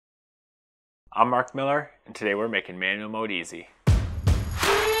I'm Mark Miller, and today we're making manual mode easy.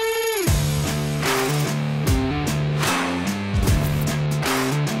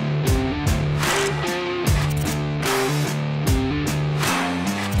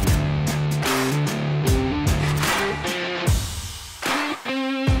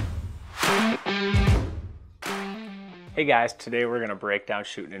 Hey guys, today we're going to break down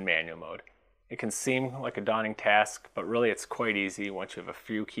shooting in manual mode. It can seem like a daunting task, but really it's quite easy once you have a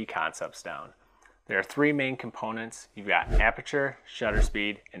few key concepts down. There are three main components. You've got aperture, shutter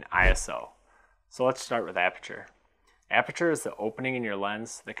speed, and ISO. So let's start with aperture. Aperture is the opening in your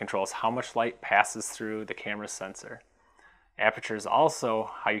lens that controls how much light passes through the camera's sensor. Aperture is also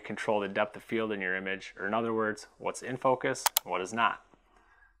how you control the depth of field in your image, or in other words, what's in focus and what is not.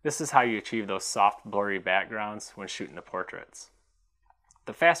 This is how you achieve those soft, blurry backgrounds when shooting the portraits.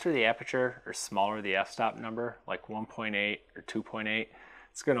 The faster the aperture or smaller the f-stop number, like 1.8 or 2.8,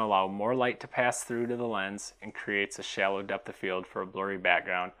 it's going to allow more light to pass through to the lens and creates a shallow depth of field for a blurry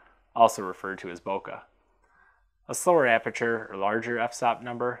background, also referred to as bokeh. A slower aperture or larger f-stop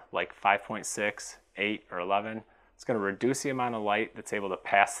number, like 5.6, 8, or 11, it's going to reduce the amount of light that's able to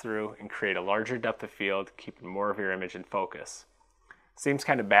pass through and create a larger depth of field, keeping more of your image in focus. Seems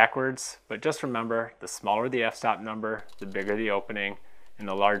kind of backwards, but just remember, the smaller the f-stop number, the bigger the opening, and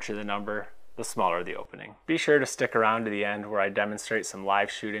the larger the number, the smaller the opening. Be sure to stick around to the end where I demonstrate some live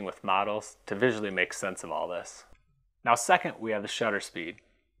shooting with models to visually make sense of all this. Now second, we have the shutter speed.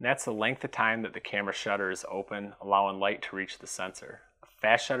 And that's the length of time that the camera shutter is open, allowing light to reach the sensor. A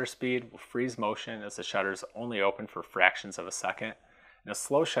fast shutter speed will freeze motion as the shutter is only open for fractions of a second, and a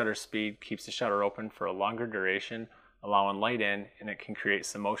slow shutter speed keeps the shutter open for a longer duration, allowing light in, and it can create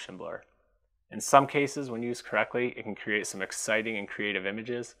some motion blur. In some cases, when used correctly, it can create some exciting and creative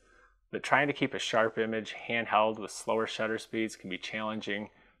images, but trying to keep a sharp image handheld with slower shutter speeds can be challenging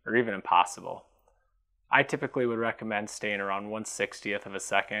or even impossible. I typically would recommend staying around 1/60th of a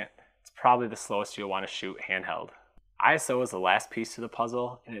second. It's probably the slowest you'll want to shoot handheld. ISO is the last piece to the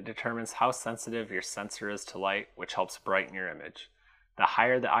puzzle, and it determines how sensitive your sensor is to light, which helps brighten your image. The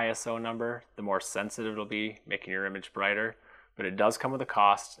higher the ISO number, the more sensitive it'll be, making your image brighter, but it does come with a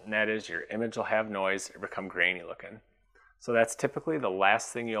cost, and that is your image will have noise or become grainy looking. So that's typically the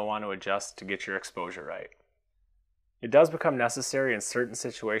last thing you'll want to adjust to get your exposure right. It does become necessary in certain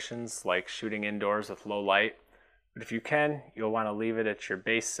situations like shooting indoors with low light, but if you can, you'll want to leave it at your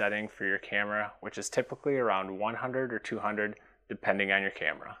base setting for your camera, which is typically around 100 or 200 depending on your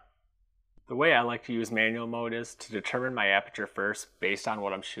camera. The way I like to use manual mode is to determine my aperture first based on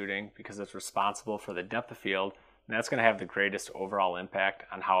what I'm shooting, because it's responsible for the depth of field, and that's going to have the greatest overall impact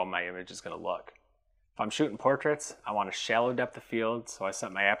on how my image is going to look. If I'm shooting portraits, I want a shallow depth of field, so I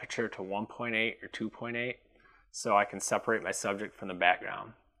set my aperture to 1.8 or 2.8 so I can separate my subject from the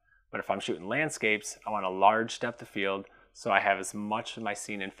background. But if I'm shooting landscapes, I want a large depth of field so I have as much of my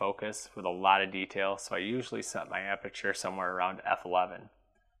scene in focus with a lot of detail, so I usually set my aperture somewhere around f11.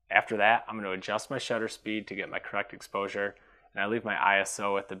 After that, I'm going to adjust my shutter speed to get my correct exposure, and I leave my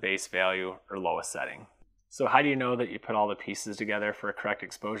ISO at the base value or lowest setting. So how do you know that you put all the pieces together for a correct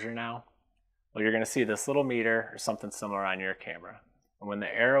exposure now? Well, you're going to see this little meter or something similar on your camera. And when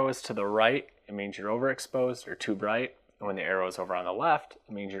the arrow is to the right, it means you're overexposed or too bright. And when the arrow is over on the left,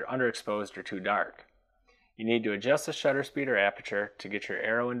 it means you're underexposed or too dark. You need to adjust the shutter speed or aperture to get your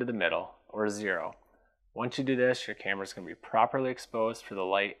arrow into the middle, or 0. Once you do this, your camera is going to be properly exposed for the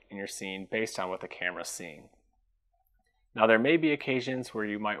light in your scene based on what the camera is seeing. Now there may be occasions where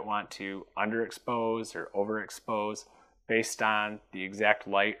you might want to underexpose or overexpose based on the exact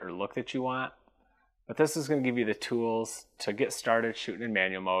light or look that you want, but this is going to give you the tools to get started shooting in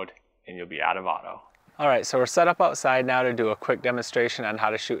manual mode, and you'll be out of auto. Alright, so we're set up outside now to do a quick demonstration on how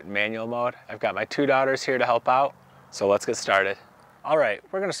to shoot in manual mode. I've got my two daughters here to help out, so let's get started. Alright,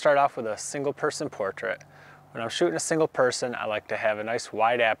 we're going to start off with a single person portrait. When I'm shooting a single person, I like to have a nice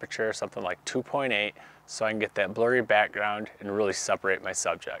wide aperture, something like 2.8, so I can get that blurry background and really separate my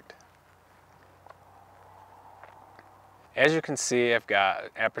subject. As you can see, I've got an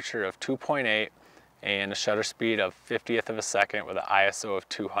aperture of 2.8 and a shutter speed of 50th of a second with an ISO of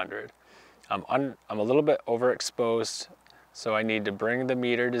 200. I'm a little bit overexposed, so I need to bring the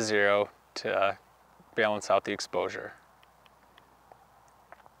meter to 0 to balance out the exposure.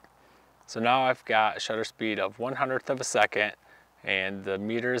 So now I've got a shutter speed of 1/100th of a second and the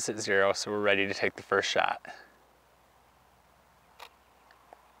meter is at 0, so we're ready to take the first shot.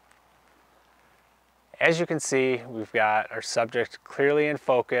 As you can see, we've got our subject clearly in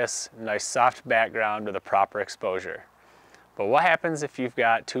focus, nice soft background with a proper exposure. But what happens if you've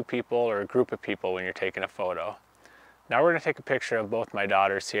got two people or a group of people when you're taking a photo? Now we're going to take a picture of both my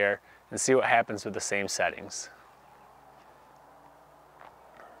daughters here, and see what happens with the same settings.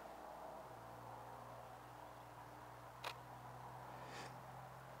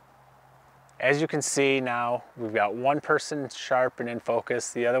 As you can see now, we've got one person sharp and in focus.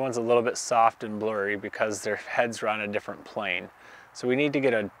 The other one's a little bit soft and blurry because their heads are on a different plane. So we need to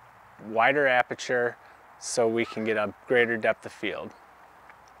get a wider aperture so we can get a greater depth of field.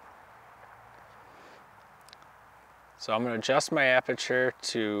 So I'm going to adjust my aperture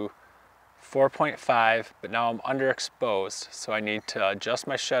to 4.5, but now I'm underexposed, so I need to adjust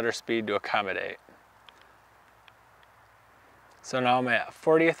my shutter speed to accommodate. So now I'm at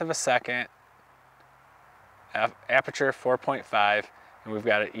 40th of a second, aperture 4.5, and we've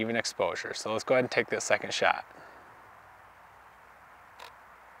got an even exposure. So let's go ahead and take that second shot.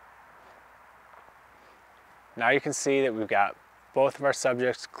 Now you can see that we've got both of our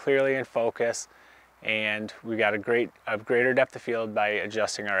subjects clearly in focus, and we got a greater depth of field by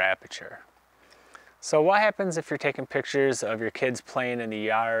adjusting our aperture. So what happens if you're taking pictures of your kids playing in the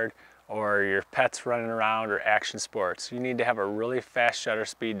yard or your pets running around or action sports? You need to have a really fast shutter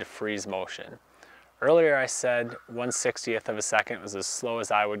speed to freeze motion. Earlier I said 1/60th of a second was as slow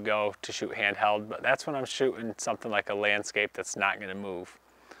as I would go to shoot handheld, but that's when I'm shooting something like a landscape that's not going to move.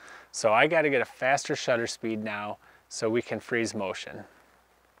 So I got to get a faster shutter speed now so we can freeze motion.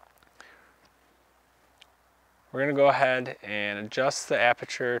 We're going to go ahead and adjust the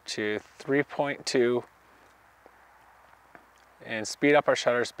aperture to 3.2 and speed up our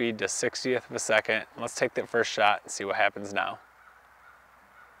shutter speed to 60th of a second. Let's take that first shot and see what happens now.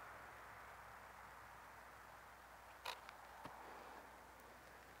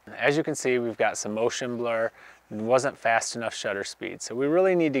 As you can see, we've got some motion blur. It wasn't fast enough shutter speed. So we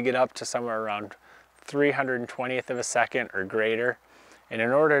really need to get up to somewhere around 320th of a second or greater. And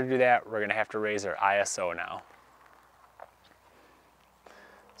in order to do that, we're going to have to raise our ISO now.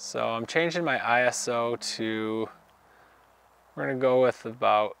 So I'm changing my ISO to, we're going to go with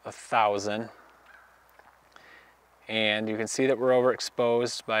about 1,000. And you can see that we're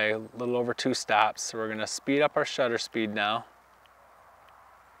overexposed by a little over 2 stops. So we're going to speed up our shutter speed now.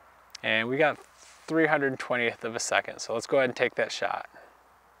 And we got 320th of a second. So let's go ahead and take that shot.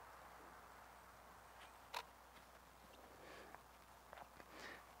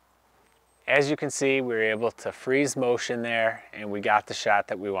 As you can see, we were able to freeze motion there and we got the shot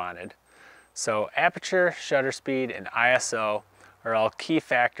that we wanted. So aperture, shutter speed, and ISO are all key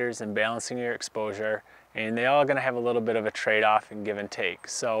factors in balancing your exposure, and they all going to have a little bit of a trade-off and give and take.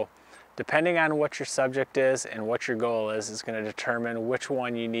 So depending on what your subject is and what your goal is going to determine which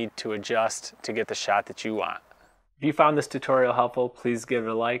one you need to adjust to get the shot that you want. If you found this tutorial helpful, please give it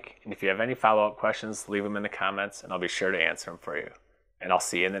a like, and if you have any follow-up questions, leave them in the comments and I'll be sure to answer them for you. And I'll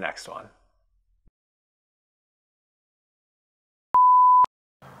see you in the next one.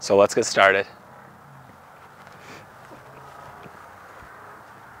 So let's get started.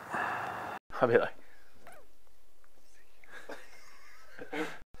 I'll be like,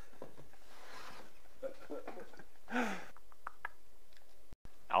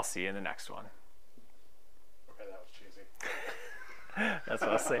 I'll see you in the next one. Okay, that was cheesy. That's what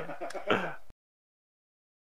I was saying.